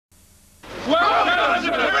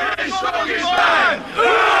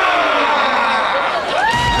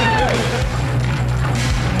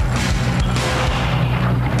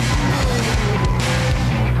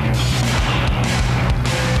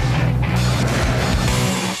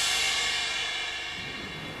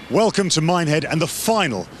Welcome to Minehead and the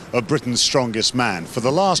final of Britain's Strongest Man. For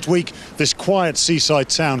the last week, this quiet seaside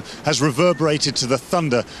town has reverberated to the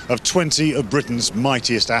thunder of 20 of Britain's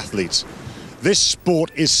mightiest athletes. This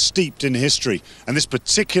sport is steeped in history, and this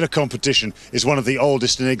particular competition is one of the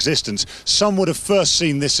oldest in existence. Some would have first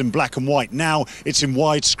seen this in black and white. Now it's in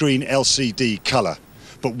widescreen LCD colour.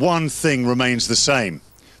 But one thing remains the same: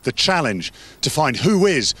 the challenge to find who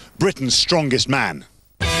is Britain's strongest man.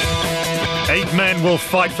 8 men will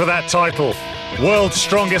fight for that title. World's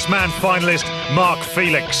Strongest Man finalist Mark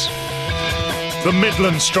Felix. The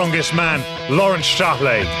Midlands Strongest Man Laurence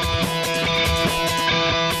Shahlaei.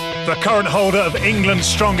 The current holder of England's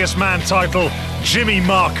Strongest Man title Jimmy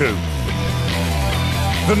Marku.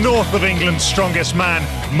 The North of England's Strongest Man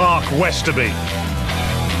Mark Westerby.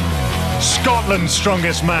 Scotland's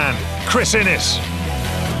Strongest Man Chris Innes.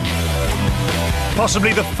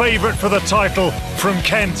 Possibly the favourite for the title from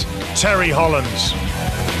Kent, Terry Hollands.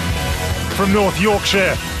 From North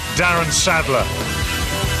Yorkshire, Darren Sadler.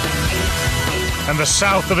 And the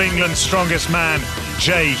South of England's Strongest Man,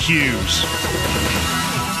 Jay Hughes.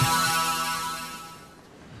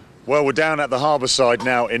 Well, we're down at the harbour side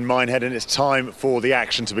now in Minehead, and it's time for the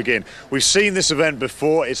action to begin. We've seen this event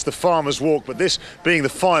before. It's the Farmer's Walk, but this being the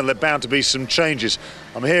final, there are bound to be some changes.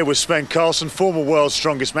 I'm here with Sven Carlson, former World's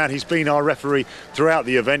Strongest Man. He's been our referee throughout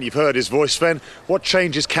the event. You've heard his voice, Sven. What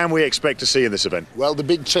changes can we expect to see in this event? Well, the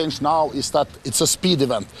big change now is that it's a speed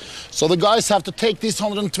event. So the guys have to take these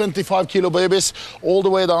 125 kilo babies all the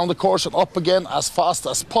way down the course and up again as fast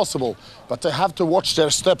as possible. But they have to watch their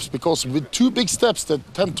steps, because with two big steps they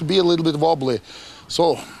tend to be a little bit wobbly.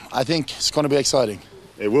 So I think it's going to be exciting.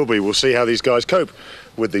 It will be. We'll see how these guys cope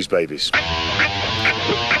with these babies.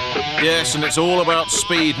 Yes, and it's all about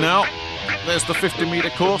speed now. There's the 50-metre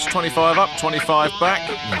course, 25 up, 25 back.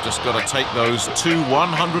 You've just got to take those two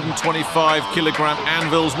 125-kilogram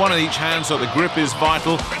anvils, one in each hand, so the grip is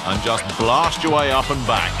vital, and just blast your way up and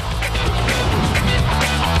back.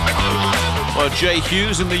 Well, Jay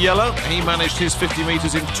Hughes in the yellow, he managed his 50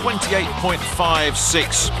 metres in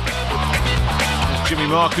 28.56. Jimmy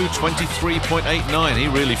Marku, 23.89. He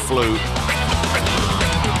really flew.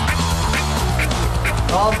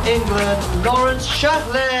 From England, Laurence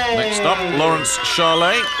Shahlaei. Next up, Laurence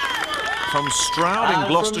Shahlaei from Stroud in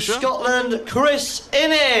Gloucestershire. From Scotland, Chris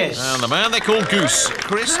Innes. And the man they call Goose,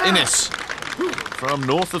 Chris Innes, from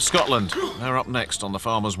north of Scotland. They're up next on the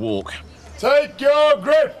Farmer's Walk. Take your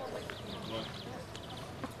grip!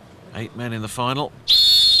 8 men in the final.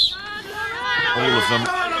 All of them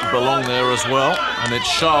belong there as well. And it's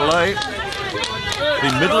Shahlaei,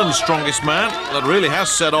 the Midlands Strongest Man, that really has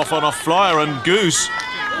set off on a flyer, and Goose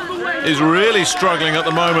is really struggling at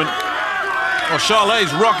the moment. Well,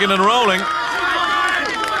 Shahlei's rocking and rolling,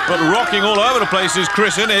 but rocking all over the place is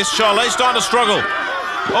Chris Innes. Shahlaei's starting to struggle.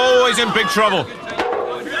 Oh, he's in big trouble.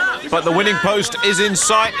 But the winning post is in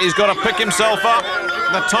sight. He's got to pick himself up.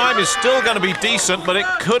 The time is still going to be decent, but it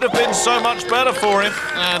could have been so much better for him.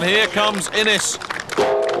 And here comes Innes.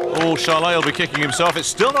 Oh, Shahlaei will be kicking himself. It's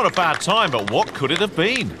still not a bad time, but what could it have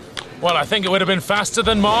been? Well, I think it would have been faster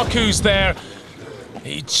than Marku's there.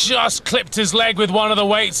 He just clipped his leg with one of the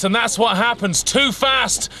weights, and that's what happens. Too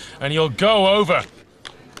fast, and he'll go over.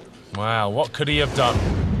 Wow, what could he have done?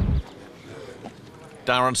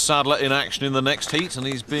 Darren Sadler in action in the next heat, and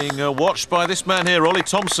he's being watched by this man here, Ollie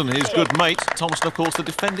Thompson, his good mate. Thompson, of course, the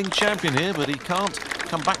defending champion here, but he can't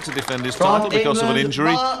come back to defend his title because of an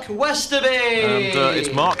injury. Mark Westerby. And it's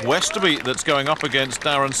Mark Westerby that's going up against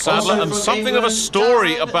Darren Sadler, and something of a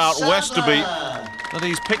story about Westerby, that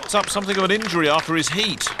he's picked up something of an injury after his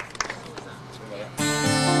heat.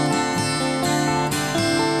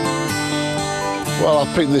 Well, I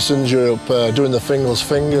picked this injury up doing the fingerless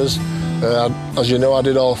fingers. As you know, I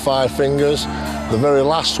did all 5 fingers. The very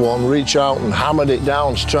last one, reach out and hammered it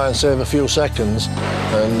down to try and save a few seconds.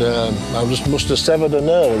 And I just must have severed a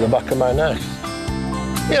nerve at the back of my neck.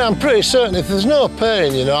 Yeah, I'm pretty certain if there's no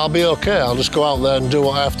pain, you know, I'll be okay. I'll just go out there and do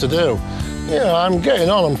what I have to do. You know, I'm getting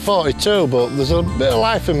on, I'm 42, but there's a bit of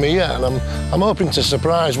life in me yet, and I'm hoping to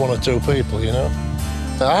surprise 1 or 2 people, you know.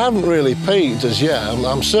 I haven't really peaked as yet.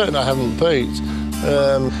 I'm certain I haven't peaked.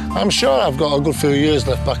 I'm sure I've got a good few years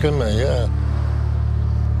left back in me, yeah.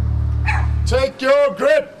 Take your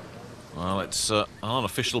grip! Well, it's an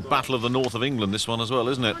unofficial battle of the north of England, this one as well,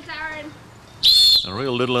 isn't it? A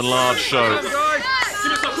real little and large show.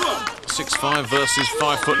 6'5" versus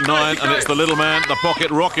 5'9", and it's the little man, the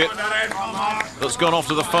pocket rocket, that's gone off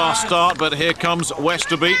to the fast start, but here comes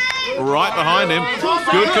Westerby right behind him.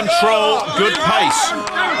 Good control, good pace.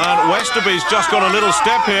 And Westerby's just got a little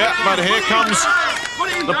step here, but here comes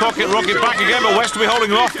The pocket rocket back again, but Westerby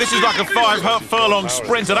holding him off. This is like a 5-furlong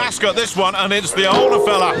sprint at Ascot, this one, and it's the older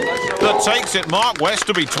fella that takes it. Mark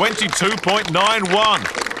Westerby,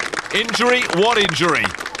 22.91. Injury? What injury?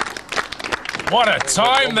 What a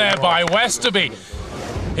time there by Westerby.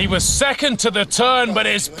 He was second to the turn, but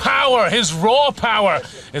his power, his raw power,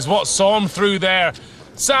 is what saw him through there.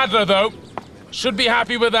 Sadler, though, should be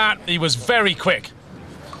happy with that. He was very quick.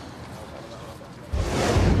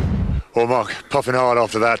 Well, Mark, puffing hard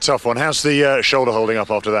after that. Tough one. How's the shoulder holding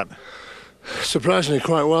up after that? Surprisingly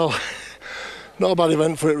quite well. Not a bad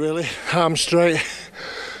event for it, really. Arm straight.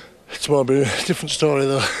 Tomorrow will be a different story,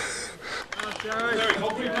 though.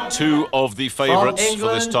 Two of the favourites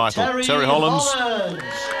for this title. Terry Hollands,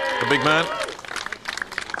 the big man,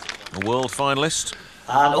 a world finalist.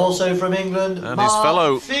 And also from England, and Mark his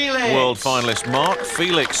fellow Felix. world finalist, Mark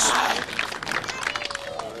Felix.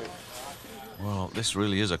 Well, this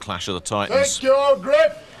really is a clash of the titans. Take your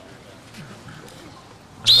grip!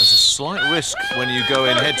 And there's a slight risk when you go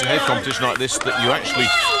in head-to-head competition like this that you actually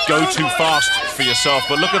go too fast for yourself.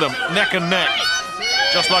 But look at them, neck and neck.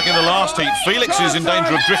 Just like in the last heat, Felix is in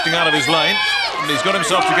danger of drifting out of his lane. And he's got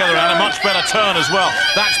himself together and a much better turn as well.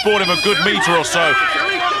 That's bought him a good metre or so.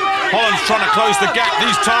 Hollands trying to close the gap.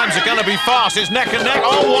 These times are going to be fast. It's neck and neck.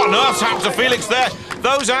 Oh, what on earth's happened to Felix there?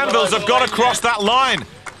 Those anvils have got to cross that line.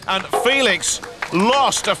 And Felix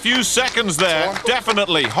lost a few seconds there,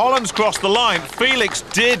 definitely. Hollands crossed the line. Felix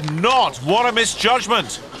did not. What a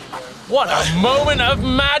misjudgment. What a moment of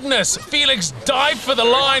madness! Felix dived for the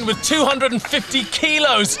line with 250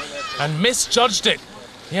 kilos and misjudged it.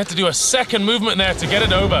 He had to do a second movement there to get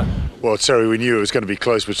it over. Well, Terry, we knew it was going to be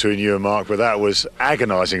close between you and Mark, but that was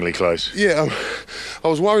agonisingly close. Yeah, I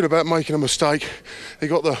was worried about making a mistake. He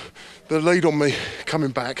got the lead on me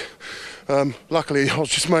coming back. Luckily, I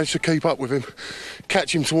just managed to keep up with him,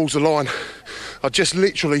 catch him towards the line. I just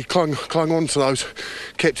literally clung on to those,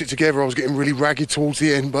 kept it together. I was getting really ragged towards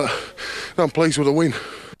the end, but I'm pleased with the win.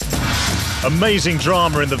 Amazing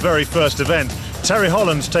drama in the very first event. Terry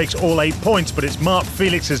Hollands takes all 8 points, but it's Mark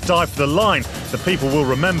Felix's dive for the line that people will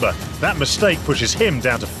remember. That mistake pushes him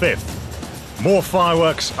down to 5th. More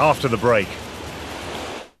fireworks after the break.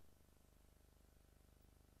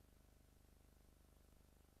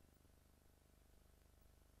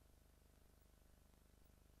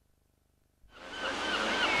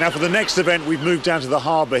 Now for the next event, we've moved down to the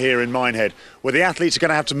harbour here in Minehead, where the athletes are going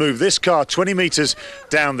to have to move this car 20 metres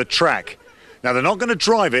down the track. Now they're not going to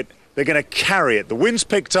drive it, they're going to carry it. The wind's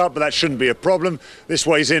picked up, but that shouldn't be a problem. This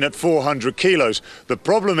weighs in at 400 kilos. The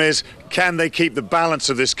problem is, can they keep the balance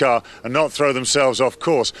of this car and not throw themselves off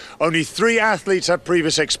course? Only 3 athletes had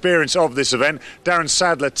previous experience of this event: Darren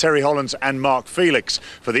Sadler, Terry Hollands and Mark Felix.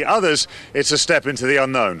 For the others, it's a step into the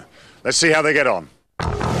unknown. Let's see how they get on.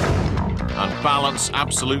 And balance,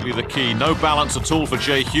 absolutely the key. No balance at all for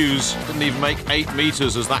Jay Hughes. Didn't even make 8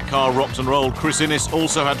 metres as that car rocked and rolled. Chris Innes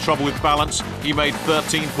also had trouble with balance. He made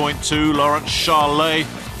 13.2. Laurence Shahlaei,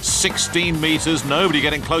 16 metres. Nobody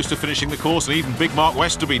getting close to finishing the course. And even big Mark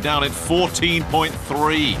Westerby down at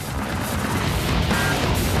 14.3.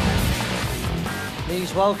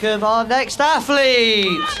 Please welcome our next athlete.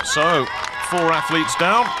 So, 4 athletes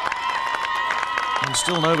down. And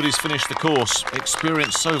still nobody's finished the course.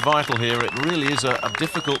 Experience so vital here. It really is a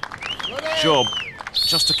difficult job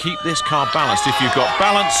just to keep this car balanced. If you've got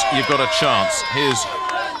balance, you've got a chance. Here's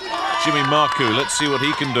Jimmy Marku. Let's see what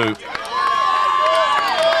he can do.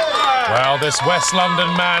 Well, this West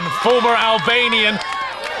London man, former Albanian,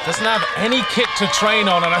 doesn't have any kit to train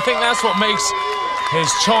on, and I think that's what makes his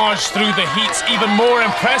charge through the heats even more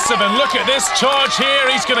impressive. And look at this charge here.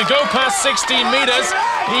 He's going to go past 16 metres.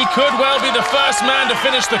 He could well be the first man to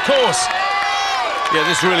finish the course. Yeah,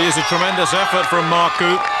 this really is a tremendous effort from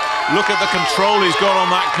Marku. Look at the control he's got on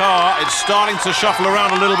that car. It's starting to shuffle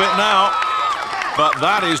around a little bit now, but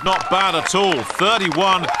that is not bad at all.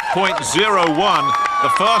 31.01. The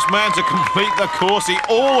first man to complete the course. He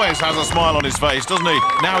always has a smile on his face, doesn't he?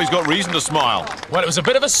 Now he's got reason to smile. Well, it was a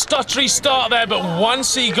bit of a stuttery start there, but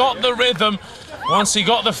once he got the rhythm, once he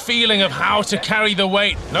got the feeling of how to carry the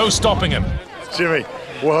weight, no stopping him. Jimmy,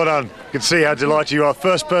 well done. You can see how delighted you are.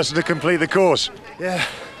 First person to complete the course. Yeah,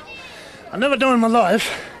 I've never done it in my life,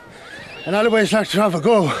 and I always like to have a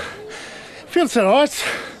go. Feels all right.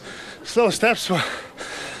 Slow steps, but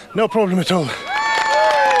no problem at all.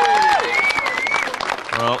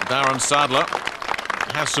 Well, Darren Sadler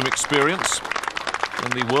has some experience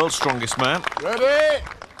in the world's strongest man. Ready?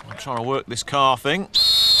 I'm trying to work this car thing.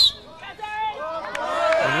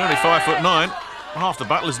 I'm only 5'9". half the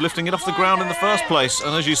battle is lifting it off the ground in the first place.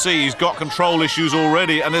 And as you see, he's got control issues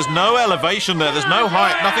already, and there's no elevation there, there's no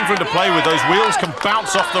height, nothing for him to play with. Those wheels can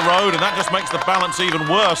bounce off the road, and that just makes the balance even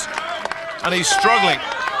worse. And he's struggling.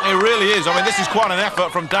 He really is. I mean, this is quite an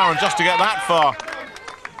effort from Darren just to get that far.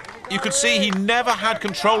 You could see he never had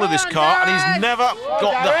control of this car, and he's never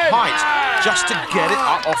got the height just to get it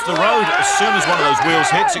up off the road. As soon as one of those wheels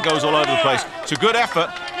hits, it goes all over the place. It's a good effort,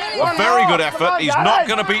 a very good effort. He's not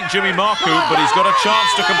going to beat Jimmy Marku, but he's got a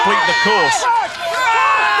chance to complete the course.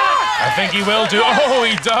 I think he will do. Oh,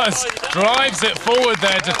 he does. Drives it forward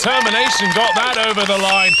there. Determination got that over the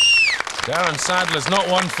line. Darren Sadler's not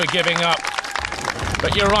one for giving up.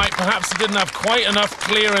 But you're right, perhaps he didn't have quite enough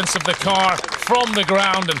clearance of the car from the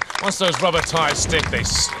ground, and once those rubber tyres stick,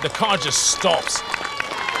 the car just stops.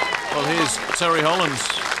 Well, here's Terry Hollands.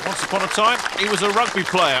 Once upon a time, he was a rugby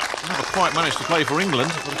player. Never quite managed to play for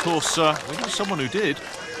England, but of course, we know someone who did.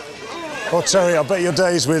 Well, Terry, I bet your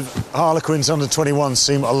days with Harlequins under-21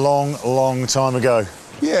 seem a long, long time ago.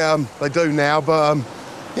 Yeah, they do now, but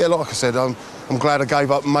yeah, like I said, I'm glad I gave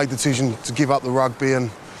up and made the decision to give up the rugby and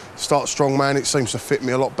start strongman. It seems to fit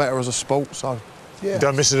me a lot better as a sport, so yeah. You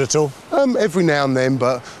don't miss it at all? Every now and then,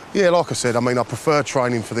 but yeah, like I said, I mean, I prefer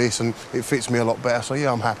training for this and it fits me a lot better, so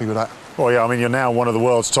yeah, I'm happy with that. Well, yeah, I mean, you're now one of the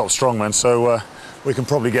world's top strongmen, so we can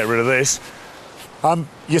probably get rid of this.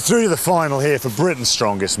 You're through to the final here for Britain's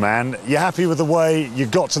strongest man. You happy with the way you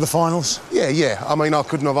got to the finals? Yeah. I mean, I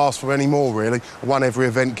couldn't have asked for any more, really. I won every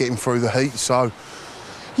event getting through the heat, so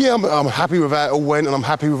yeah, I'm happy with how it all went, and I'm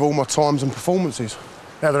happy with all my times and performances.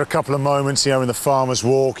 Now, there are a couple of moments, you know, in the farmer's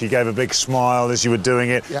walk, you gave a big smile as you were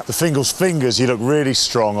doing it. Yep. The fingers you look really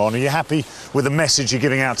strong on. Are you happy with the message you're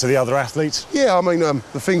giving out to the other athletes? Yeah, I mean,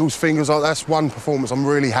 the fingers, that's one performance I'm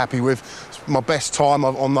really happy with. It's my best time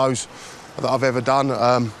on those that I've ever done.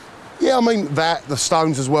 Yeah, I mean, the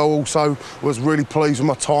stones as well also was really pleased with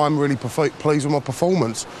my time, really pleased with my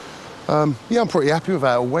performance. Yeah, I'm pretty happy with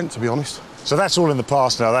how it all went, to be honest. So that's all in the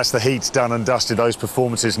past now. That's the heat's done and dusted. Those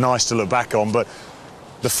performances, nice to look back on, but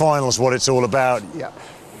the final's what it's all about. Yeah.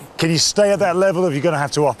 Can you stay at that level, or are you going to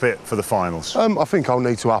have to up it for the finals? I think I'll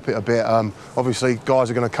need to up it a bit. Obviously,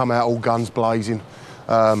 guys are going to come out all guns blazing.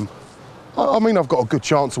 I mean, I've got a good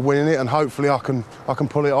chance of winning it, and hopefully I can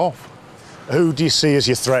pull it off. Who do you see as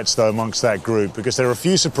your threats, though, amongst that group? Because there are a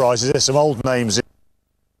few surprises. There's some old names you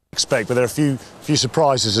expect, but there are a few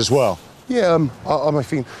surprises as well. Yeah, I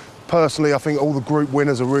think, personally, I think all the group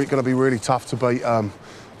winners are going to be really tough to beat.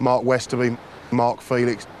 Mark Westerby, Mark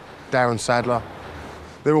Felix, Darren Sadler.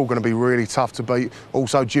 They're all going to be really tough to beat.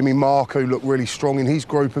 Also, Jimmy Marku looked really strong in his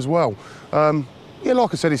group as well. Yeah,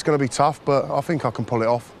 like I said, it's going to be tough, but I think I can pull it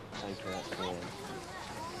off.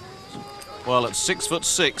 Well, at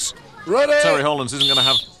 6'6", Ready? Terry Hollands isn't going to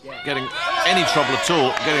have getting any trouble at all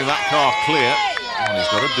getting that car clear. All he's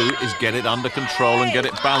got to do is get it under control and get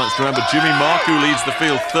it balanced. Remember, Jimmy Marku leads the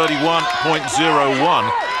field 31.01.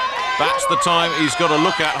 That's the time he's got to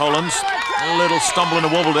look at, Hollands. A little stumble and a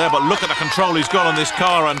wobble there, but look at the control he's got on this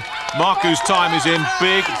car, and Marku's time is in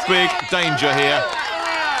big danger here.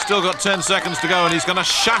 Still got 10 seconds to go, and he's going to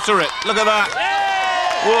shatter it. Look at that.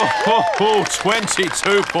 Whoa,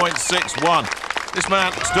 22.61. This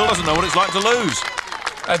man still doesn't know what it's like to lose.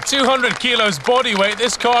 At 200 kilos body weight,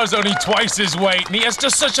 this car's only twice his weight, and he has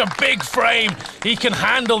just such a big frame. He can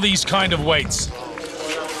handle these kind of weights.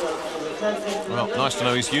 Well, nice to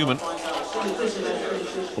know he's human.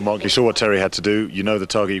 Well, Mark, you saw what Terry had to do. You know the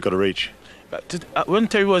target you've got to reach. When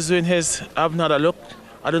Terry was doing his, I've not a look.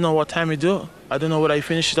 I don't know what time he do. I don't know whether he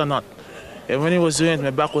finished it or not. And when he was doing it,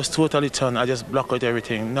 my back was totally turned. I just blocked out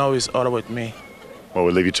everything. Now it's all about me. Well,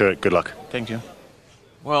 we'll leave you to it. Good luck. Thank you.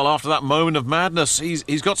 Well, after that moment of madness,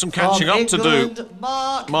 he's got some catching up to do.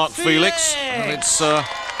 Mark Felix. And it's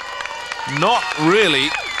not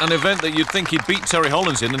really an event that you'd think he'd beat Terry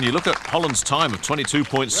Hollands in, and you look at Hollands' time of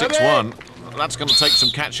 22.61. That's going to take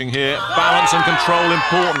some catching here. Balance and control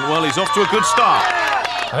important. Well, he's off to a good start.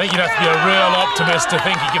 I think you'd have to be a real optimist to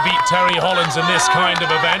think he could beat Terry Hollands in this kind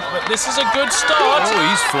of event, but this is a good start. Oh,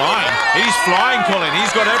 he's flying. He's flying, Colin.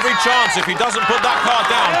 He's got every chance. If he doesn't put that car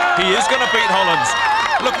down, he is going to beat Hollands.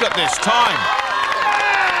 Look at this time.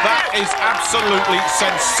 That is absolutely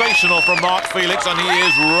sensational from Mark Felix, and he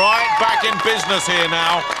is right back in business here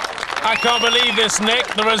now. I can't believe this, Nick.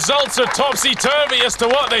 The results are topsy-turvy as to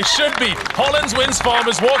what they should be. Hollands wins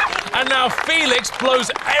Farmer's Walk, and now Felix blows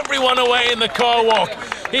everyone away in the car walk.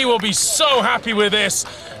 He will be so happy with this,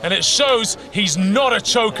 and it shows he's not a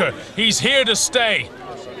choker. He's here to stay.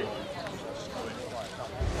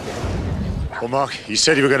 Well, Mark, you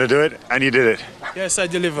said you were going to do it, and you did it. Yes, I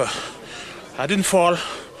deliver. I didn't fall.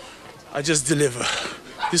 I just deliver.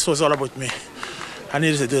 This was all about me. I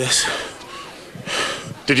needed to do this.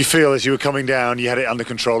 Did you feel as you were coming down, you had it under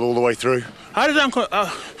control all the way through? I had it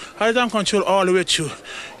on control all the way through.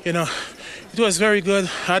 You know, it was very good.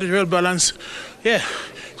 I had a real balance. Yeah,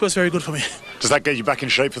 it was very good for me. Does that get you back in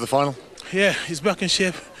shape for the final? Yeah, he's back in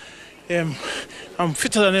shape. I'm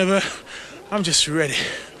fitter than ever. I'm just ready.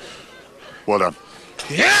 Well done.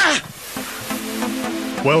 Yeah!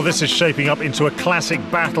 Well, this is shaping up into a classic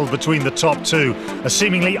battle between the top two. A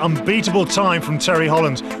seemingly unbeatable time from Terry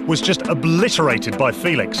Hollands was just obliterated by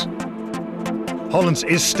Felix. Hollands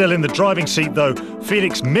is still in the driving seat, though.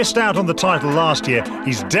 Felix missed out on the title last year.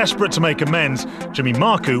 He's desperate to make amends. Jimmy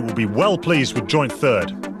Marku will be well pleased with joint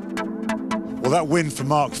third. Well, that win for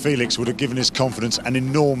Mark Felix would have given his confidence an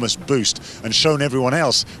enormous boost and shown everyone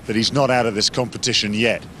else that he's not out of this competition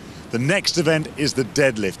yet. The next event is the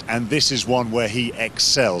deadlift, and this is one where he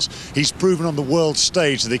excels. He's proven on the world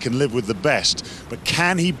stage that he can live with the best, but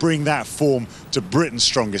can he bring that form to Britain's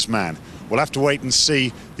strongest man? We'll have to wait and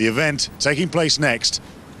see. The event taking place next,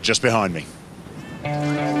 just behind me.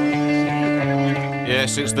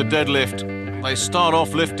 Yes, it's the deadlift. They start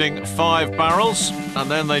off lifting 5 barrels, and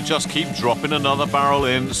then they just keep dropping another barrel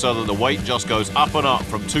in so that the weight just goes up and up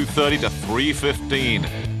from 230 to 315.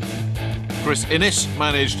 Chris Innes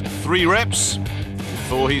managed 3 reps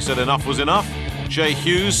before he said enough was enough. Jay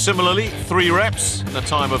Hughes, similarly, 3 reps in a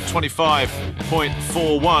time of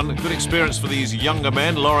 25.41. Good experience for these younger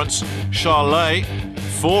men. Laurence, Shahlaei,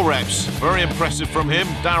 4 reps. Very impressive from him.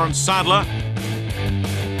 Darren Sadler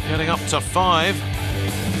getting up to 5.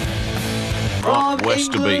 From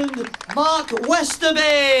England, Mark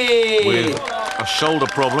Westerby! With a shoulder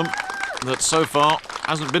problem that so far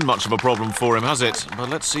hasn't been much of a problem for him, has it? But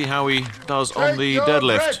let's see how he does on the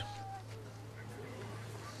deadlift.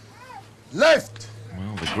 Left.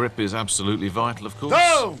 Well, the grip is absolutely vital, of course.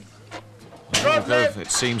 Down. We'll go,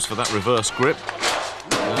 it seems, for that reverse grip.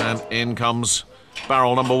 And in comes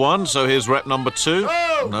barrel number 1, so here's rep number 2.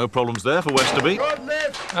 No problems there for Westerby.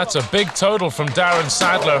 That's a big total from Darren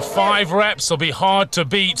Sadler. 5 reps will be hard to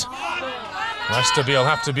beat. Westerby will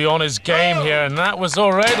have to be on his game here, and that was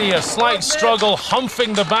already a slight struggle,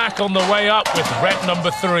 humping the back on the way up with rep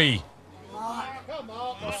number 3.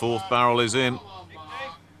 The 4th barrel is in.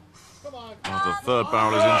 Well, the 3rd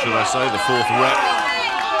barrel is in, should I say, the 4th rep.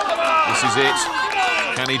 This is it.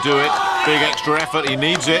 Can he do it? Big extra effort, he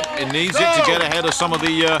needs it. He needs it to get ahead of some of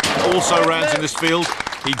the also-rans in this field.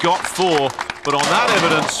 He got 4, but on that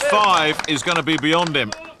evidence, 5 is going to be beyond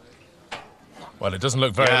him. Well, it doesn't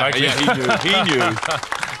look very likely. Yeah, he knew.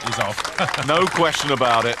 He's off. No question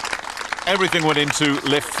about it. Everything went into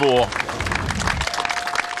lift 4.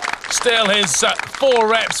 Still, his 4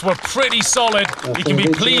 reps were pretty solid. He can be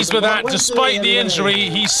pleased with that. Despite the injury,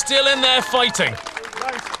 he's still in there fighting.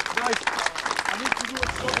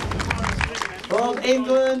 From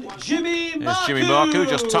England, Jimmy Marku. Here's Jimmy Marku,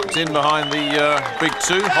 just tucked in behind the big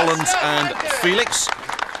 2, Hollands and Felix.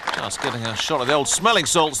 Just getting a shot of the old smelling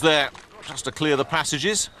salts there, just to clear the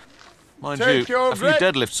passages. Mind you, a few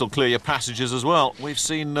deadlifts will clear your passages as well. We've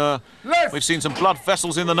seen some blood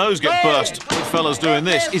vessels in the nose get burst with fellas doing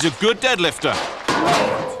this. He's a good deadlifter.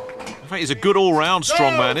 In fact, he's a good all-round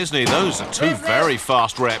strongman, isn't he? Those are 2 very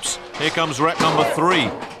fast reps. Here comes rep number 3.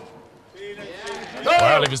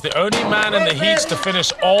 Well, he was the only man in the heats to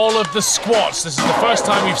finish all of the squats. This is the first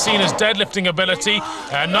time we've seen his deadlifting ability.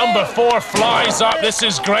 And number 4 flies up. This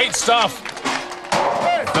is great stuff.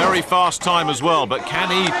 Very fast time as well, but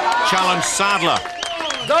can he challenge Sadler?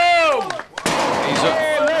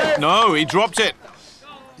 No, he dropped it.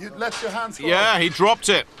 You let your hands go. Yeah, he dropped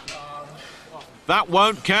it. That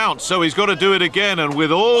won't count, so he's got to do it again, and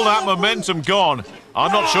with all that momentum gone,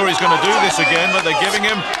 I'm not sure he's going to do this again, but they're giving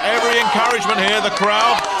him every encouragement here, the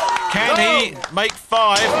crowd. Can he make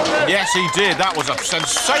 5? Yes, he did. That was a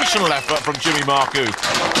sensational effort from Jimmy Marku.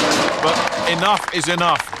 But enough is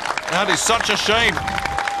enough. That is such a shame.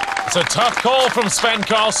 It's a tough call from Sven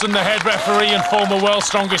Karlsson, the head referee and former world's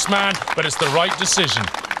strongest man, but it's the right decision.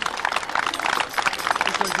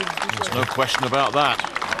 There's no question about that.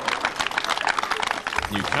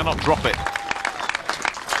 You cannot drop it.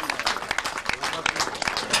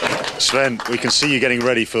 Sven, we can see you getting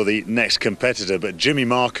ready for the next competitor, but Jimmy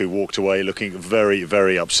Marku walked away looking very,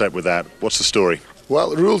 very upset with that. What's the story? Well,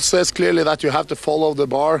 the rule says clearly that you have to follow the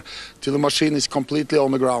bar till the machine is completely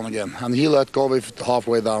on the ground again, and he let go of it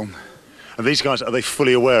halfway down. And these guys, are they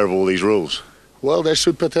fully aware of all these rules? Well, they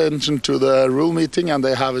should pay attention to the rule meeting, and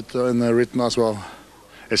they have it in written as well.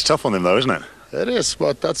 It's tough on them though, isn't it? It is,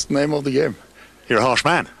 but that's the name of the game. You're a harsh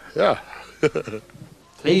man. Yeah.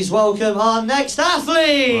 Please welcome our next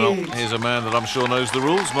athlete. Well, here's a man that I'm sure knows the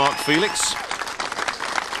rules, Mark Felix.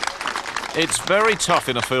 It's very tough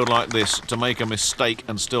in a field like this to make a mistake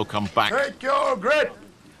and still come back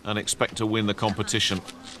and expect to win the competition.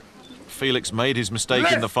 Felix made his mistake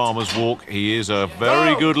in the Farmer's Walk. He is a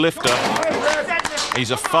very good lifter.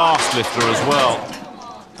 He's a fast lifter as well.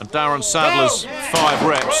 And Darren Sadler's 5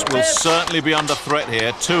 reps will certainly be under threat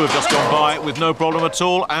here. 2 have just gone by with no problem at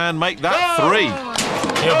all and make that 3.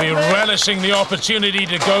 He'll be relishing the opportunity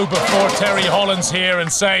to go before Terry Hollands here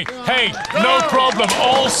and say, hey, no problem,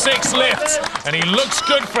 all 6 lifts. And he looks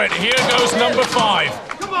good for it. Here goes number 5.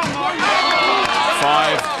 5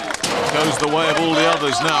 goes the way of all the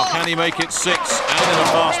others now. Can he make it 6 and in a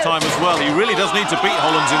fast time as well? He really does need to beat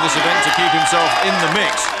Hollands in this event to keep himself in the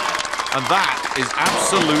mix. And that is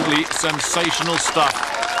absolutely sensational stuff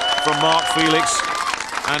from Mark Felix,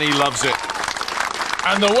 and he loves it.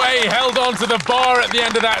 And the way he held on to the bar at the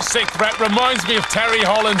end of that 6th rep reminds me of Terry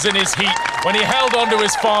Hollands in his heat, when he held on to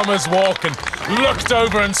his Farmer's Walk and looked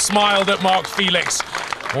over and smiled at Mark Felix.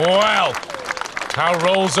 Well, how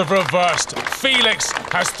roles have reversed. Felix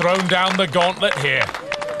has thrown down the gauntlet here.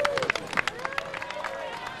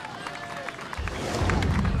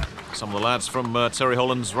 Some of the lads from Terry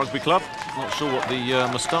Hollands Rugby Club. Not sure what the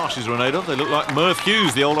moustaches are made of. They look like Merv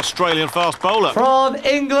Hughes, the old Australian fast bowler. From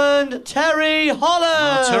England, Terry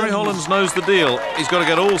Hollands. Terry Hollands knows the deal. He's got to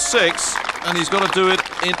get all 6, and he's got to do it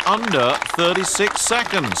in under 36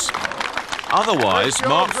 seconds. Otherwise,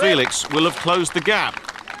 Mark Felix will have closed the gap.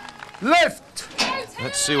 Left.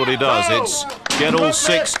 Let's see what he does. It's get all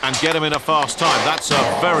 6 and get him in a fast time. That's a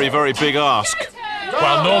very, very big ask.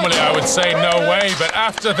 Well, normally I would say no way, but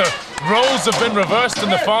after the roles have been reversed in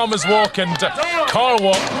the Farmer's Walk and Car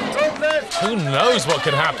Walk, who knows what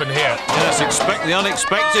could happen here? Yes, expect the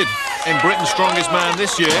unexpected in Britain's Strongest Man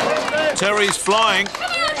this year. Terry's flying.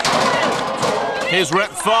 Here's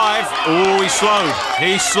rep 5. Oh, he slowed.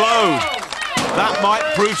 He slowed. That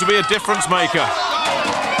might prove to be a difference maker.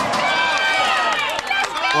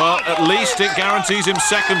 Well, at least it guarantees him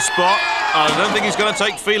 2nd spot. I don't think he's going to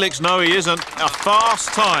take Felix. No, he isn't. A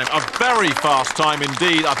fast time, a very fast time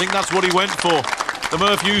indeed. I think that's what he went for. The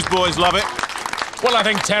Merv Hughes boys love it. Well, I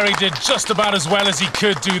think Terry did just about as well as he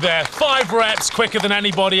could do there. 5 reps quicker than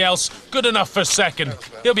anybody else. Good enough for 2nd.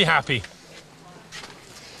 He'll be happy.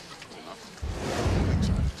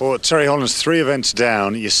 Well, Terry Hollands, 3 events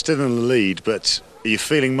down. You're still in the lead, but are you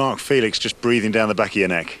feeling Mark Felix just breathing down the back of your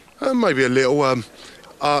neck? Maybe a little.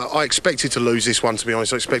 I expected to lose this one, to be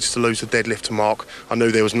honest. I expected to lose the deadlift to Mark. I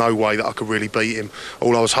knew there was no way that I could really beat him.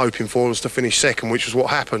 All I was hoping for was to finish 2nd, which was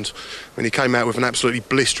what happened. When he came out with an absolutely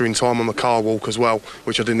blistering time on the car walk as well,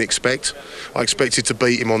 which I didn't expect. I expected to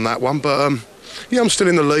beat him on that one, but yeah, I'm still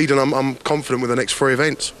in the lead and I'm confident with the next 3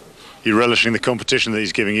 events. You're relishing the competition that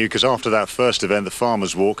he's giving you, because after that first event, the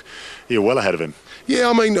Farmer's Walk, you're well ahead of him. Yeah,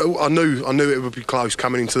 I mean, I knew it would be close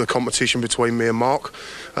coming into the competition between me and Mark.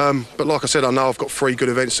 But like I said, I know I've got 3 good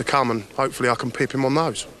events to come, and hopefully I can pip him on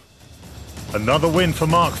those. Another win for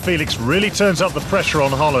Mark Felix really turns up the pressure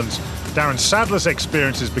on Hollands. Darren Sadler's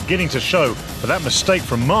experience is beginning to show, but that mistake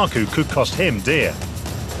from Marku could cost him dear.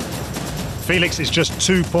 Felix is just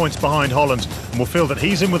 2 points behind Hollands and will feel that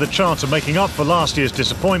he's in with a chance of making up for last year's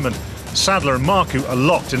disappointment. Sadler and Marku are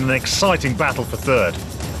locked in an exciting battle for 3rd.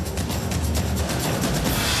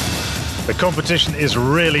 The competition is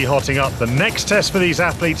really hotting up. The next test for these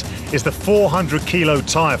athletes is the 400-kilo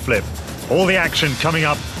tyre flip. All the action coming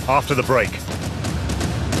up after the break.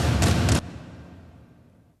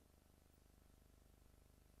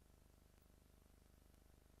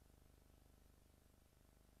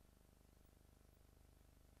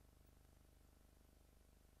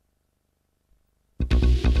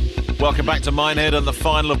 Welcome back to Minehead and the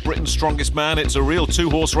final of Britain's Strongest Man. It's a real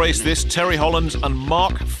 2-horse race this. Terry Hollands and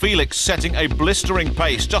Mark Felix setting a blistering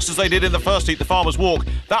pace, just as they did in the first heat, the Farmer's Walk.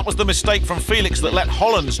 That was the mistake from Felix that let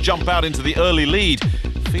Hollands jump out into the early lead.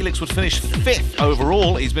 Felix would finish 5th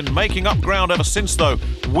overall. He's been making up ground ever since, though,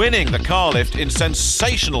 winning the car lift in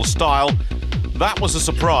sensational style. That was a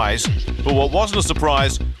surprise, but what wasn't a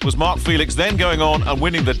surprise was Mark Felix then going on and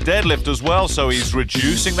winning the deadlift as well, so he's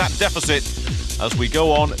reducing that deficit as we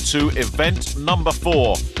go on to event number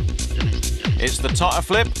 4. It's the tyre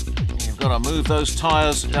flip. You've got to move those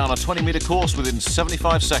tyres down a 20-metre course within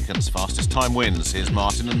 75 seconds. Fastest time wins. Here's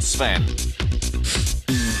Martin and Sven.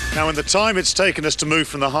 Now, in the time it's taken us to move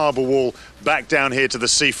from the harbour wall back down here to the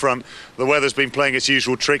seafront, the weather's been playing its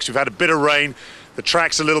usual tricks. We've had a bit of rain. The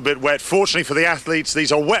track's a little bit wet. Fortunately for the athletes,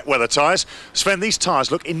 these are wet weather tyres. Sven, these tyres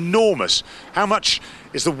look enormous. How much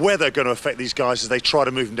is the weather going to affect these guys as they try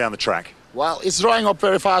to move them down the track? Well, it's drying up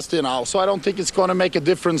very fast here now, so I don't think it's going to make a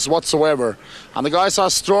difference whatsoever. And the guys are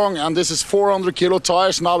strong, and this is 400-kilo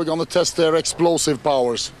tires. Now we're going to test their explosive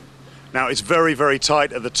powers. Now, it's very, very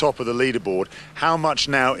tight at the top of the leaderboard. How much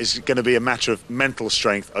now is it going to be a matter of mental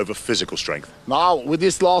strength over physical strength? Now, with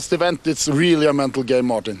this last event, it's really a mental game,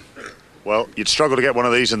 Martin. Well, you'd struggle to get one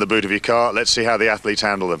of these in the boot of your car. Let's see how the athletes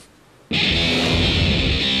handle them.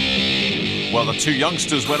 Well, the two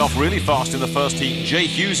youngsters went off really fast in the first heat. Jay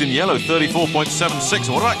Hughes in yellow, 34.76.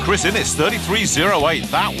 And what about Chris Innes,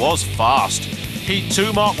 33.08? That was fast. Heat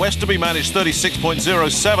 2, Mark Westerby managed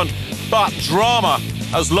 36.07. But drama,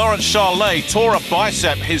 as Laurence Shahlaei tore a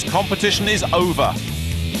bicep. His competition is over.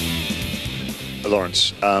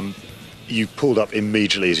 Laurence, you pulled up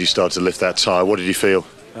immediately as you started to lift that tyre. What did you feel?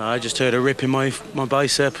 I just heard a rip in my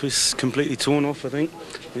bicep. It's completely torn off, I think.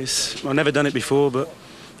 I've never done it before, but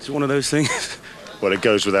it's one of those things. Well, it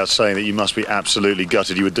goes without saying that you must be absolutely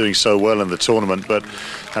gutted. You were doing so well in the tournament, but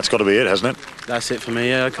that's got to be it, hasn't it? That's it for me,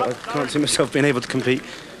 yeah. I can't see myself being able to compete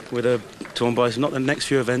with a torn bicep. Not the next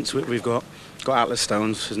few events we've got. Got Atlas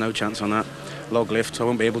stones, there's no chance on that. Log lift, I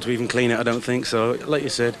won't be able to even clean it, I don't think. So, like you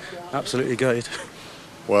said, absolutely gutted.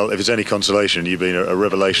 Well, if it's any consolation, you've been a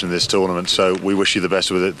revelation in this tournament, so we wish you the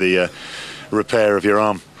best with it, the repair of your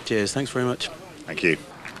arm. Cheers, thanks very much. Thank you.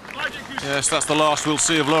 Yes, that's the last we'll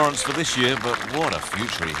see of Laurence for this year, but what a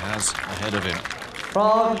future he has ahead of him.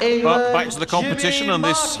 From England, but back to the competition and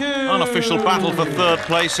this unofficial battle for third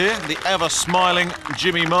place here. The ever-smiling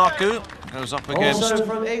Jimmy Marku goes up against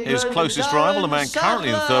his closest rival, the man currently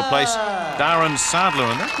in third place, Darren Sadler.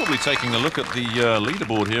 And they're probably taking a look at the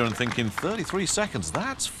leaderboard here and thinking 33 seconds,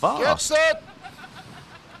 that's fast.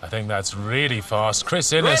 I think that's really fast.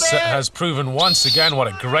 Chris Innes has proven once again what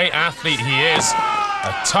a great athlete he is.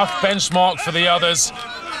 A tough benchmark for the others.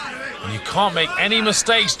 And you can't make any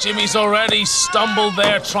mistakes. Jimmy's already stumbled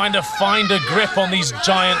there trying to find a grip on these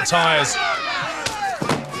giant tyres.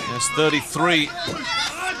 Yes,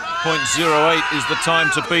 33.08 is the time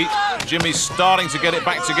to beat. Jimmy's starting to get it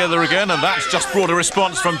back together again, and that's just brought a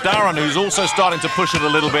response from Darren, who's also starting to push it a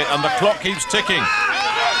little bit, and the clock keeps ticking.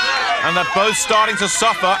 And they're both starting to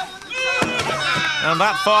suffer. And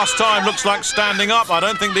that fast time looks like standing up. I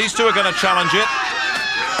don't think these two are going to challenge it.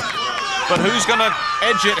 But who's going to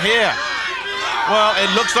edge it here? Well, it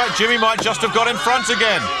looks like Jimmy might just have got in front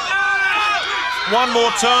again. One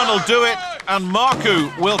more turn will do it, and Marku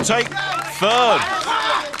will take third.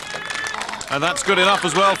 And that's good enough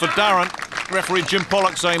as well for Darren. Referee Jim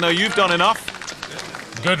Pollock saying, no, you've done enough.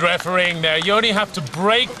 Good refereeing there. You only have to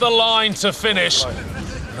break the line to finish.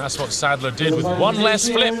 And that's what Sadler did with one less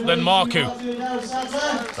flip than Marku.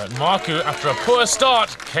 But Marku, after a poor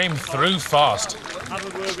start, came through fast.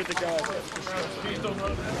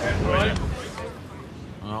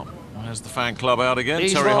 Well, there's the fan club out again.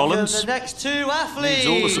 He's Terry welcomed Hollands the next two athletes. needs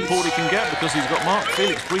all the support he can get because he's got Mark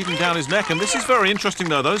Felix breathing down his neck. And this is very interesting,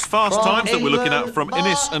 though. Those fast From times that we're looking at England, from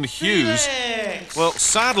Innes and Hughes. Felix. Well,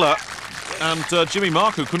 Sadler and Jimmy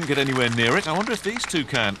Marku couldn't get anywhere near it. I wonder if these two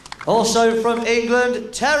can. Also from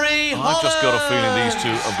England, Terry Hollands. I've just got a feeling these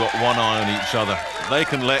two have got one eye on each other. They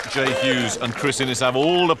can let Jay Hughes and Chris Innes have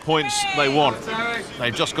all the points they want.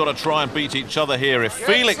 They've just got to try and beat each other here. If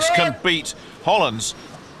Felix can beat Hollands,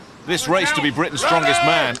 this race to be Britain's strongest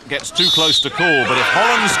man gets too close to call. But if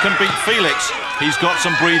Hollands can beat Felix, he's got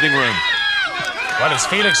some breathing room. Well, it's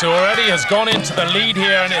Felix who already has gone into the lead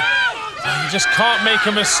here, and you just can't make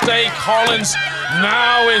a mistake. Hollands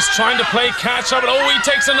now is trying to play catch-up, and he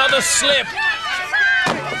takes another slip.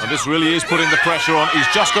 And this really is putting the pressure on. He's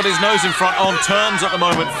just got his nose in front on turns at the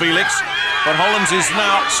moment, Felix. But Hollands is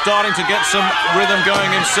now starting to get some rhythm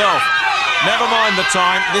going himself. Never mind the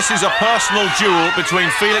time. This is a personal duel between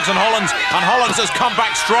Felix and Hollands has come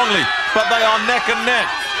back strongly, but they are neck and neck.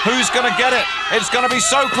 Who's going to get it? It's going to be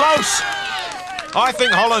so close. I think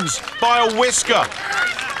Hollands by a whisker.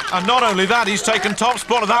 And not only that, he's taken top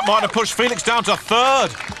spot, and that might have pushed Felix down to third.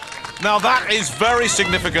 Now that is very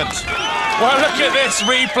significant. Well, look at this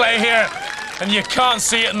replay here, and you can't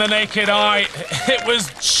see it in the naked eye. It was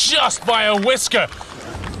just by a whisker.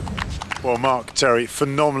 Well, Mark, Terry,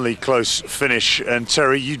 phenomenally close finish. And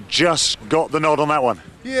Terry, you just got the nod on that one.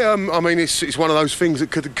 Yeah, I mean, it's one of those things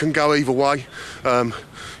that can go either way.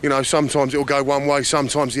 You know, sometimes it'll go one way,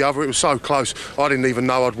 sometimes the other. It was so close, I didn't even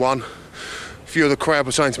know I'd won. A few of the crowd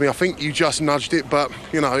were saying to me, I think you just nudged it, but,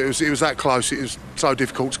 you know, it was that close. It was so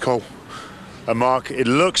difficult to call. And Mark, it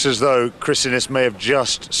looks as though Chris Innes may have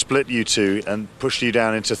just split you two and pushed you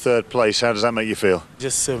down into third place. How does that make you feel?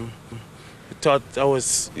 Just thought I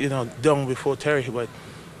was, you know, done before Terry, but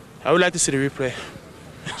I would like to see the replay.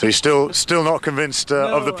 So you're still not convinced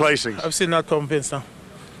of the placing? I'm still not convinced now.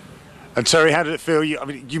 And Terry, how did it feel? I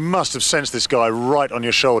mean, you must have sensed this guy right on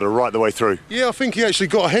your shoulder right the way through. Yeah, I think he actually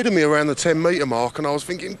got ahead of me around the 10-metre mark, and I was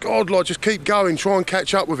thinking, God, like, just keep going, try and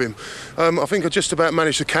catch up with him. I think I just about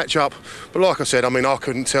managed to catch up, but like I said, I mean, I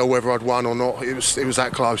couldn't tell whether I'd won or not. It was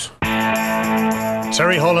that close.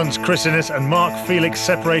 Terry Hollands, Chris Innes and Mark Felix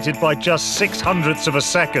separated by just 0.06 of a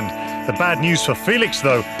second. The bad news for Felix,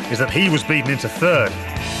 though, is that he was beaten into third.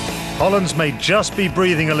 Hollands may just be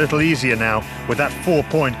breathing a little easier now with that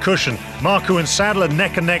 4-point cushion. Marku and Sadler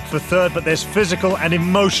neck and neck for third, but there's physical and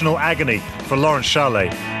emotional agony for Laurence Shahlaei.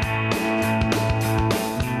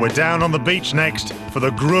 We're down on the beach next for the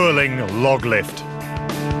gruelling log lift.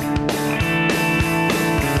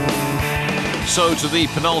 So to the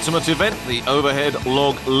penultimate event, the overhead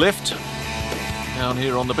log lift, down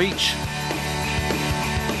here on the beach.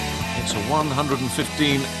 It's a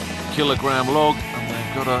 115-kilogram log, and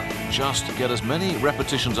they've got to just get as many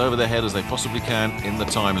repetitions over their head as they possibly can in the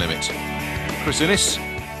time limit. Chris Innes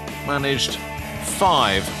managed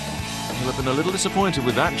 5. He'll have been a little disappointed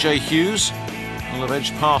with that. Jay Hughes will have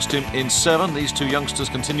edged past him in 7. These two youngsters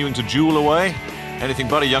continuing to duel away. Anything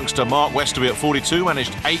but a youngster, Mark Westerby at 42,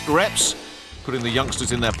 managed 8 reps, putting the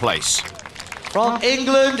youngsters in their place. From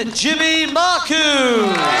England, Jimmy Marku.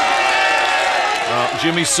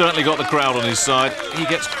 Jimmy's certainly got the crowd on his side. He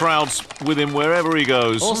gets crowds with him wherever he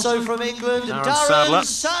goes. Also from England, Darren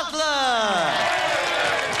Sadler.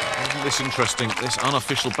 Isn't this interesting? This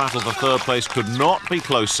unofficial battle for third place could not be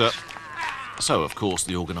closer. So, of course,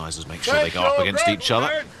 the organisers make sure they go up against each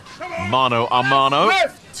other. Mano a mano.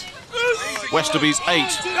 Westerby's 8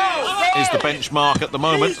 is the benchmark at the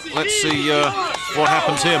moment. Let's see what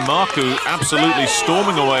happens here. Marku absolutely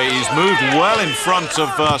storming away. He's moved well in front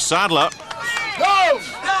of Sadler.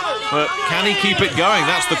 But can he keep it going?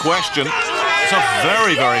 That's the question. It's a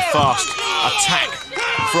very, very fast attack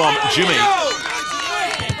from Jimmy.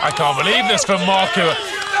 I can't believe this from Marku.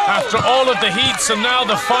 After all of the heats and now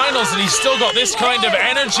the finals, and he's still got this kind of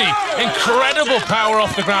energy. Incredible power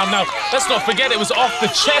off the ground. Now, let's not forget it was off the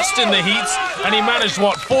chest in the heats, and he managed,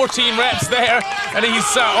 what, 14 reps there, and he's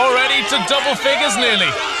already to double figures nearly.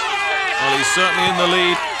 Well, he's certainly in the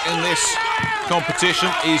lead in this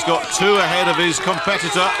competition. He's got 2 ahead of his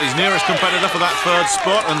competitor, his nearest competitor for that third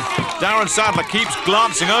spot, and Darren Sadler keeps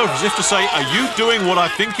glancing over as if to say, are you doing what I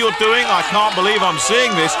think you're doing? I can't believe I'm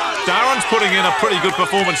seeing this. Darren's putting in a pretty good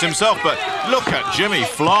performance himself, but look at Jimmy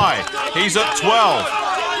fly. He's at 12.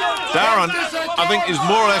 Darren, I think, is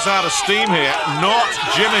more or less out of steam here, not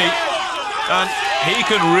Jimmy, and he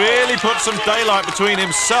can really put some daylight between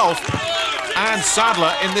himself and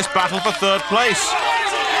Sadler in this battle for third place.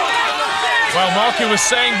 Well, Marku was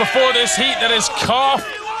saying before this heat that his calf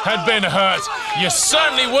had been hurt. You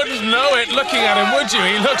certainly wouldn't know it looking at him, would you?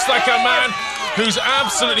 He looks like a man who's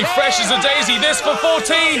absolutely fresh as a daisy. This for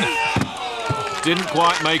 14. Didn't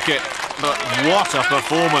quite make it, but what a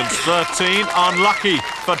performance. 13, unlucky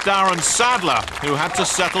for Darren Sadler, who had to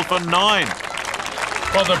settle for 9.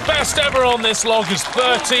 Well, the best ever on this log is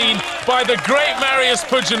 13 by the great Mariusz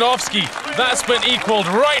Pudzianowski. That's been equalled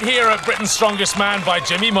right here at Britain's Strongest Man by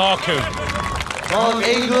Jimmy Marku. From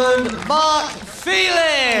England, Mark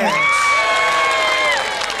Felix.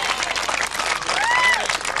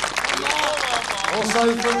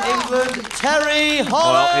 Also from England, Terry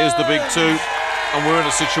Hollands. Well, here's the big 2, and we're in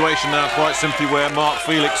a situation now quite simply where Mark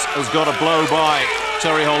Felix has got to blow by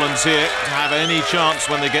Terry Hollands here to have any chance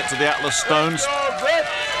when they get to the Atlas Stones.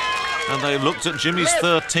 And they looked at Jimmy's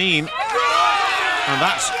 13, and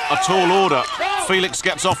that's a tall order. Felix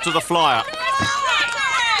gets off to the flyer.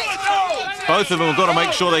 Both of them have got to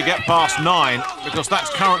make sure they get past 9, because that's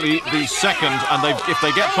currently the second, and if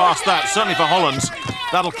they get past that, certainly for Hollands,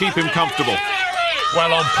 that'll keep him comfortable.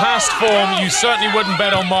 Well, on past form, you certainly wouldn't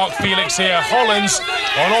bet on Mark Felix here. Hollands,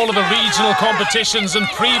 on all of the regional competitions and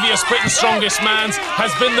previous Britain's Strongest Mans,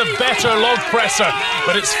 has been the better log presser.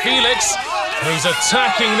 But it's Felix who's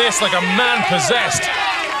attacking this like a man possessed.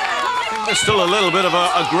 There's still a little bit of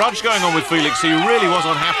a grudge going on with Felix. He really was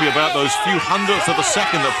unhappy about those few hundredths of a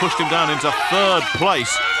second that pushed him down into third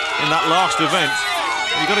place in that last event.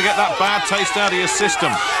 You've got to get that bad taste out of your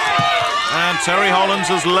system. And Terry Hollands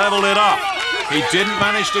has levelled it up. He didn't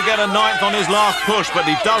manage to get a 9th on his last push, but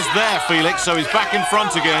he does there, Felix, so he's back in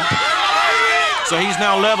front again. So he's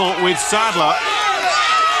now level with Sadler.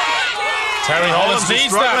 Terry Hollands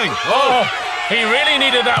needs that. Oh, he really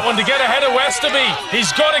needed that one to get ahead of Westerby.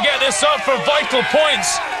 He's got to get this up for vital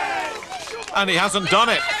points. And he hasn't done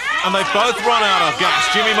it. And they've both run out of gas.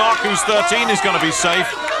 Jimmy Marku's 13 is going to be safe.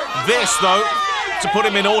 This, though, to put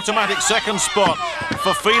him in automatic second spot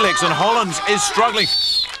for Felix, and Hollands is struggling.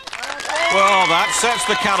 Well, that sets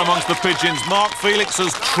the cat amongst the pigeons. Mark Felix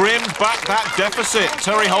has trimmed back that deficit.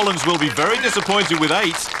 Terry Hollands will be very disappointed with 8.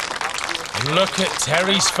 Look at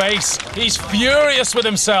Terry's face. He's furious with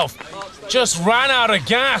himself. Just ran out of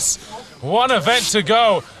gas. One event to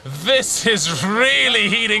go. This is really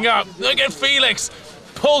heating up. Look at Felix.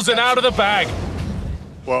 Pulls it out of the bag.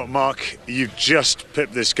 Well, Mark, you've just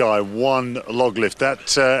pipped this guy 1 log lift.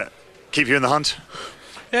 That keep you in the hunt?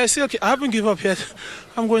 Yeah, still, I haven't given up yet.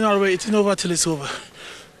 I'm going all the way. It's over till it's over.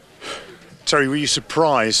 Terry, were you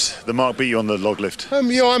surprised that Mark beat you on the log lift?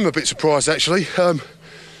 Yeah, I'm a bit surprised actually.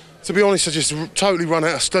 To be honest, I just totally run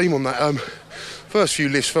out of steam on that. First few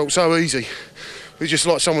lifts felt so easy. It was just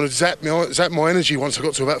like someone had zapped my energy once I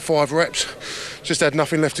got to about 5 reps. Just had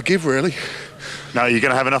nothing left to give, really. Now, you're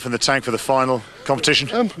going to have enough in the tank for the final competition?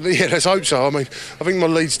 Yeah, let's hope so. I mean, I think my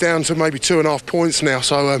lead's down to maybe 2.5 points now,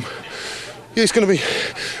 so yeah, it's going to be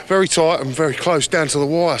very tight and very close down to the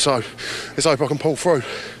wire, so let's hope I can pull through.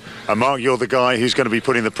 And Mark, you're the guy who's going to be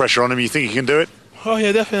putting the pressure on him. You think you can do it? Oh,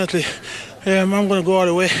 yeah, definitely. I'm going to go all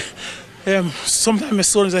the way. Sometimes as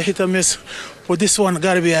soon as I hit a miss, but this one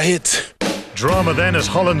got to be a hit. Drama then as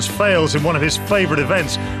Hollands fails in one of his favourite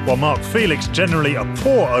events, while Mark Felix, generally a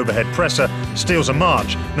poor overhead presser, steals a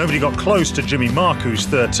march. Nobody got close to Jimmy Marku's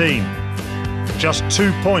 13. Just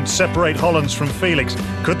 2 points separate Hollands from Felix.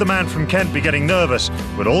 Could the man from Kent be getting nervous?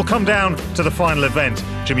 Would all come down to the final event.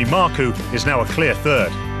 Jimmy Marku is now a clear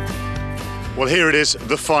third. Well, here it is,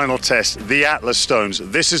 the final test, the Atlas Stones.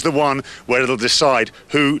 This is the one where it'll decide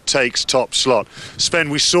who takes top slot. Sven,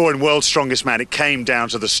 we saw in World's Strongest Man, it came down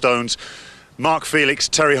to the Stones. Mark Felix,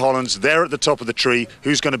 Terry Hollands, they're at the top of the tree.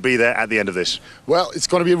 Who's going to be there at the end of this? Well, it's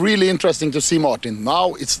going to be really interesting to see, Martin.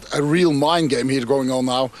 Now it's a real mind game here going on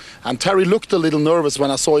now. And Terry looked a little nervous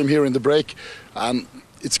when I saw him here in the break. And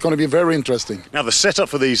it's going to be very interesting. Now, the setup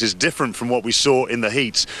for these is different from what we saw in the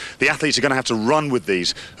heats. The athletes are going to have to run with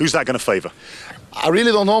these. Who's that going to favour? I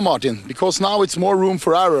really don't know, Martin, because now it's more room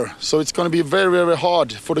for error. So it's going to be very, very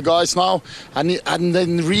hard for the guys now. And they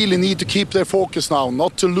really need to keep their focus now,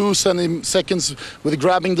 not to lose any seconds with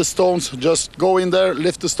grabbing the stones. Just go in there,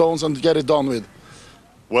 lift the stones and get it done with.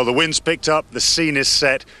 Well, the wind's picked up, the scene is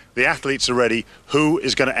set, the athletes are ready. Who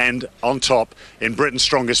is going to end on top in Britain's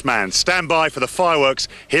Strongest Man? Stand by for the fireworks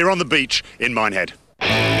here on the beach in Minehead.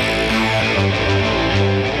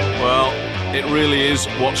 Well, it really is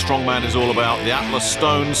what strongman is all about. The Atlas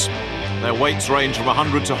Stones, their weights range from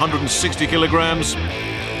 100 to 160 kilograms.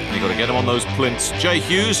 You've got to get them on those plinths. Jay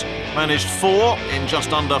Hughes managed 4 in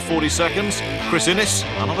just under 40 seconds. Chris Innes,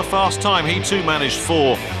 another fast time, he too managed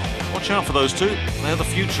 4. Watch out for those two. They're the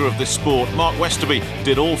future of this sport. Mark Westerby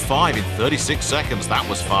did all 5 in 36 seconds. That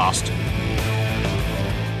was fast.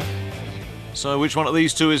 So which one of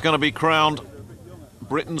these two is going to be crowned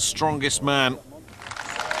Britain's Strongest Man?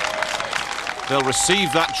 They'll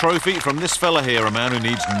receive that trophy from this fella here, a man who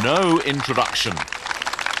needs no introduction.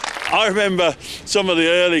 I remember some of the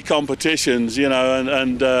early competitions, you know,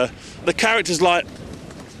 and the characters like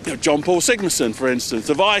John Paul Sigmarsson, for instance,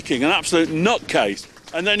 the Viking, an absolute nutcase.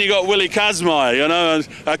 And then you got Willie Kazmaier, you know,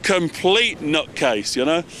 a complete nutcase, you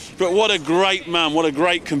know. But what a great man, what a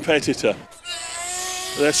great competitor.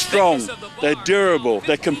 They're strong, they're durable,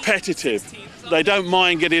 they're competitive. They don't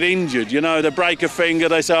mind getting injured, you know. They break a finger,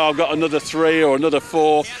 they say, oh, I've got another 3 or another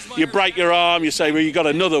 4. You break your arm, you say, well, you got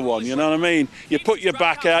another one, you know what I mean? You put your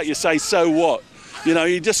back out, you say, so what? You know,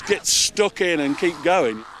 you just get stuck in and keep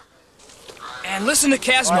going. And listen to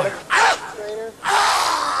Kazmaier.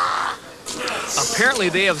 Apparently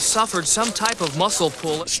they have suffered some type of muscle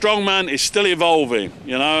pull. Strongman is still evolving,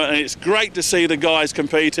 you know, and it's great to see the guys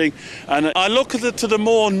competing. And I look at to the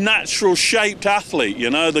more natural shaped athlete, you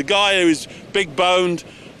know, the guy who's big boned,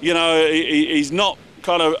 you know, he's not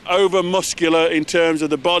kind of over muscular in terms of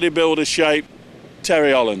the bodybuilder shape.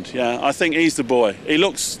 Terry Holland, yeah, I think he's the boy. He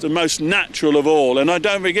looks the most natural of all, and I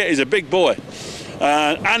don't forget he's a big boy.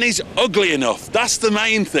 And he's ugly enough, that's the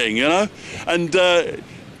main thing, you know. And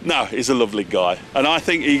no, he's a lovely guy, and I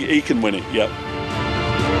think he can win it, yeah.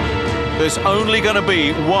 There's only going to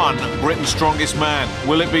be one Britain's Strongest Man.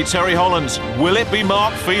 Will it be Terry Hollands? Will it be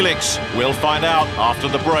Mark Felix? We'll find out after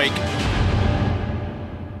the break.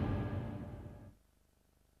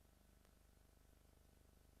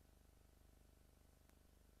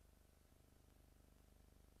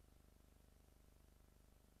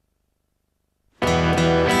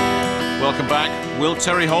 Welcome back. Will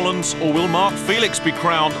Terry Hollands or will Mark Felix be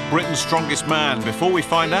crowned Britain's Strongest Man? Before we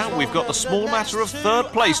find out, we've got the small matter of third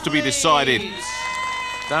place to be decided.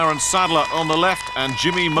 Darren Sadler on the left and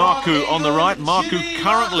Jimmy Marku on the right. Marku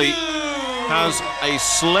currently has a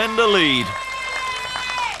slender lead.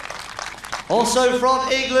 Also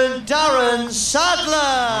from England, Darren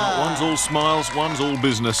Sadler. One's all smiles, one's all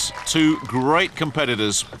business. Two great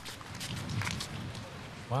competitors.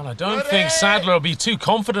 Well, I don't think Sadler will be too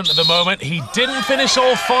confident at the moment. He didn't finish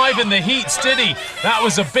all 5 in the heats, did he? That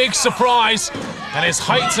was a big surprise. And his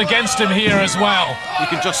height's against him here as well. You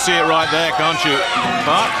can just see it right there, can't you?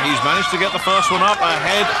 But he's managed to get the first one up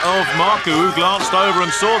ahead of Marku, who glanced over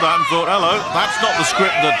and saw that and thought, hello, that's not the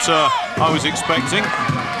script that I was expecting.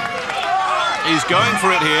 He's going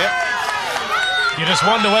for it here. You just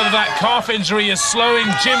wonder whether that calf injury is slowing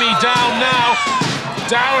Jimmy down now.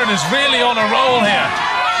 Darren is really on a roll here.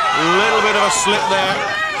 Little bit of a slip there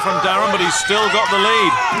from Darren, but he's still got the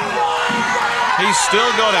lead. He's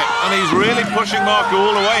still got it, and he's really pushing Marku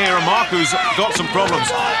all the way here, and Marku's got some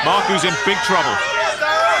problems. Marku's in big trouble.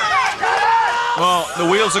 Well, the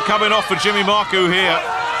wheels are coming off for Jimmy Marku here,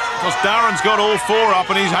 because Darren's got all 4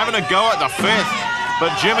 up, and he's having a go at the 5th.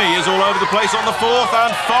 But Jimmy is all over the place on the 4th,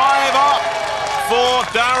 and 5 up for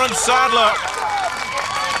Darren Sadler.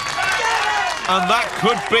 And that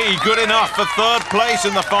could be good enough for 3rd place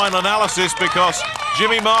in the final analysis, because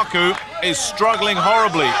Jimmy Marku is struggling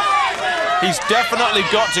horribly. He's definitely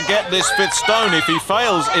got to get this 5th stone. If he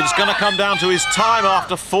fails, it's going to come down to his time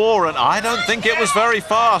after 4, and I don't think it was very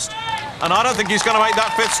fast. And I don't think he's going to make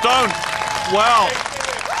that 5th stone. Well,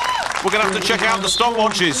 we're going to have to check out the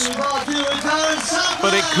stopwatches.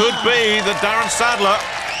 But it could be that Darren Sadler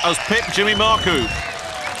has pipped Jimmy Marku.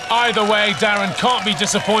 Either way, Darren can't be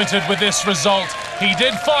disappointed with this result. He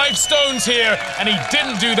did 5 stones here, and he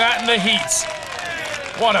didn't do that in the heats.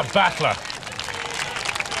 What a battler.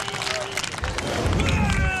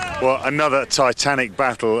 Well, another titanic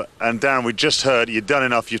battle, and Darren, we just heard you've done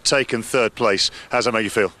enough, you've taken 3rd place. How's that make you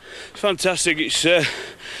feel? Fantastic.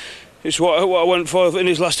 It's what I went for in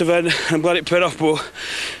his last event. I'm glad it paid off, but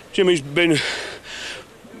Jimmy's been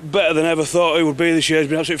better than I ever thought he would be this year. He's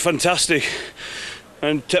been absolutely fantastic.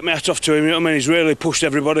 And take my hat off to him, you know what I mean? He's really pushed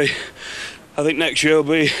everybody. I think next year he'll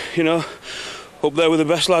be, you know, up there with the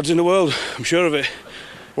best lads in the world. I'm sure of it.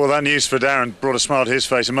 Well, that news for Darren brought a smile to his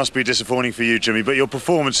face. It must be disappointing for you, Jimmy, but your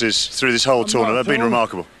performances through this whole tournament have been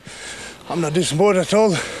remarkable. I'm not disappointed at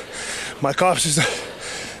all. My calf's just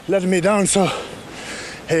letting me down, so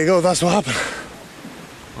here you go, that's what happened.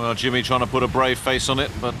 Well, Jimmy trying to put a brave face on it,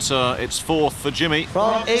 but it's 4th for Jimmy.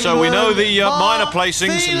 England, so we know the minor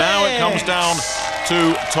placings. Felix. Now it comes down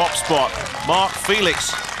to top spot. Mark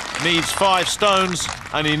Felix needs 5 stones,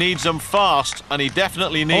 and he needs them fast, and he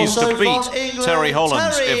definitely needs Also to beat from England, Terry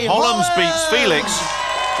Hollands. Terry If Hollands beats Hollands.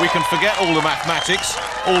 Felix, we can forget all the mathematics,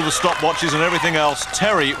 all the stopwatches and everything else.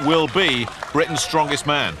 Terry will be Britain's strongest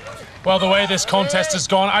man. Well, the way this contest has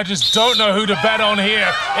gone, I just don't know who to bet on here.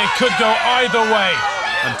 It could go either way.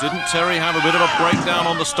 And didn't Terry have a bit of a breakdown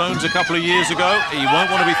on the stones a couple of years ago? He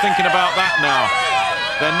won't want to be thinking about that now.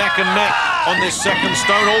 They're neck and neck on this 2nd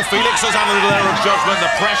stone. Oh, Felix has had a little error of judgment.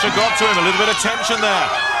 The pressure got to him, a little bit of tension there.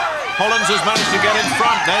 Hollands has managed to get in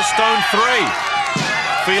front. There's stone 3.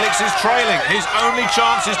 Felix is trailing. His only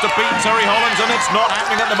chance is to beat Terry Hollands, and it's not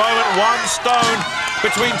happening at the moment. 1 stone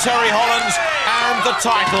between Terry Hollands and the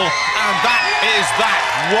title, and that is that.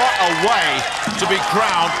 What a way to be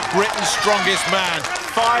crowned Britain's strongest man.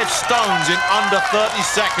 5 stones in under 30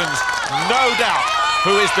 seconds. No doubt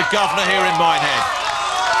who is the governor here in Minehead.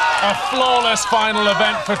 A flawless final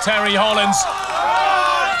event for Terry Hollands.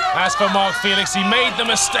 As for Mark Felix, he made the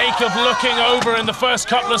mistake of looking over in the first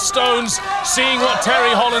couple of stones, seeing what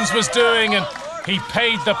Terry Hollands was doing, and he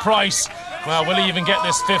paid the price. Well, will he even get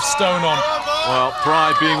this 5th stone on? Well,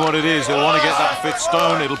 pride being what it is, he'll want to get that 5th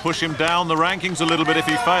stone. It'll push him down the rankings a little bit if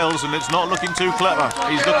he fails, and it's not looking too clever.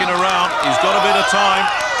 He's looking around, he's got a bit of time.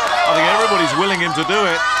 I think everybody's willing him to do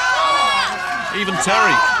it. Even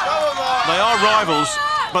Terry. They are rivals,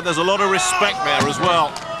 but there's a lot of respect there as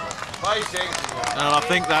well. And I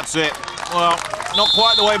think that's it. Well, not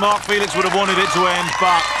quite the way Mark Felix would have wanted it to end,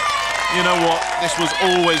 but you know what? This was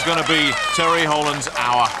always going to be Terry Hollands'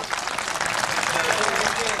 hour.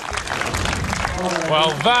 Well,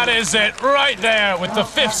 that is it, right there, with the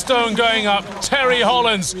 5th stone going up. Terry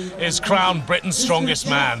Hollands is crowned Britain's strongest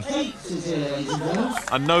man.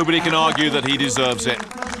 And nobody can argue that he deserves it.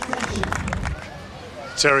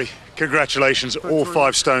 Terry, congratulations, all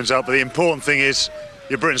 5 stones up, but the important thing is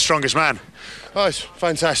you're Britain's strongest man. Oh, it's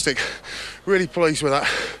fantastic. Really pleased with that.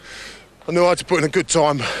 I knew I had to put in a good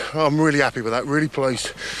time. I'm really happy with that, really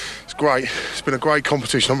pleased. It's great. It's been a great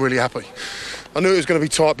competition, I'm really happy. I knew it was going to be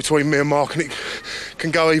tight between me and Mark, and it can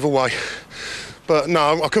go either way. But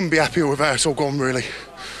no, I couldn't be happier with how it's all gone, really.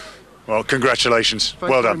 Well, congratulations. Thank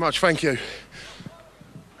well you done. very much, thank you.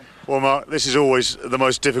 Well, Mark, this is always the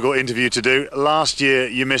most difficult interview to do. Last year,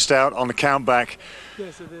 you missed out on the countback.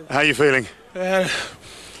 Yes, I did. How are you feeling?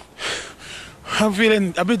 I'm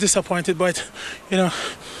feeling a bit disappointed, but, you know,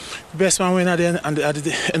 best man win at the end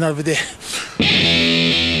of the day.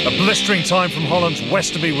 A blistering time from Hollands.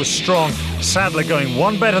 Westerby was strong. Sadler going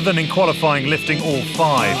one better than in qualifying, lifting all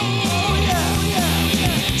 5.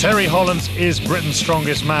 Terry Hollands is Britain's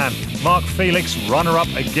strongest man. Mark Felix, runner-up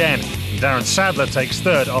again. Darren Sadler takes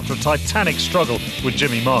 3rd after a titanic struggle with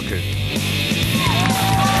Jimmy Marku.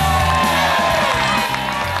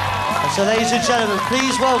 So, ladies and gentlemen,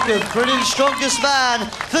 please welcome Britain's strongest man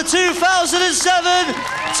for 2007,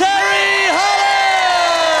 Terry Hollands!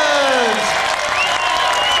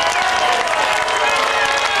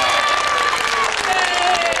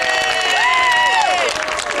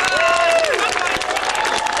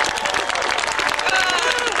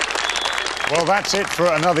 Well, that's it for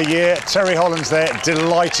another year. Terry Hollands there,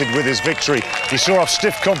 delighted with his victory. He saw off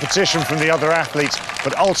stiff competition from the other athletes,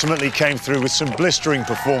 but ultimately came through with some blistering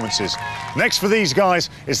performances. Next for these guys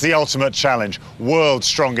is the ultimate challenge, World's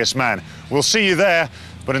Strongest Man. We'll see you there,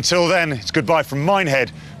 but until then, it's goodbye from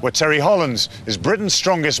Minehead, where Terry Hollands is Britain's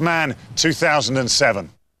Strongest Man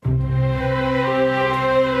 2007.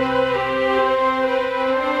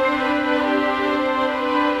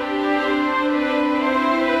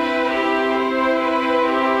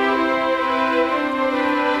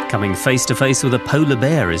 Coming face to face with a polar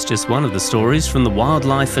bear is just one of the stories from the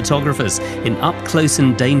wildlife photographers in Up Close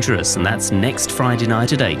and Dangerous, and that's next Friday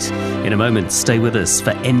night at 8. In a moment, stay with us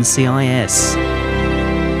for NCIS.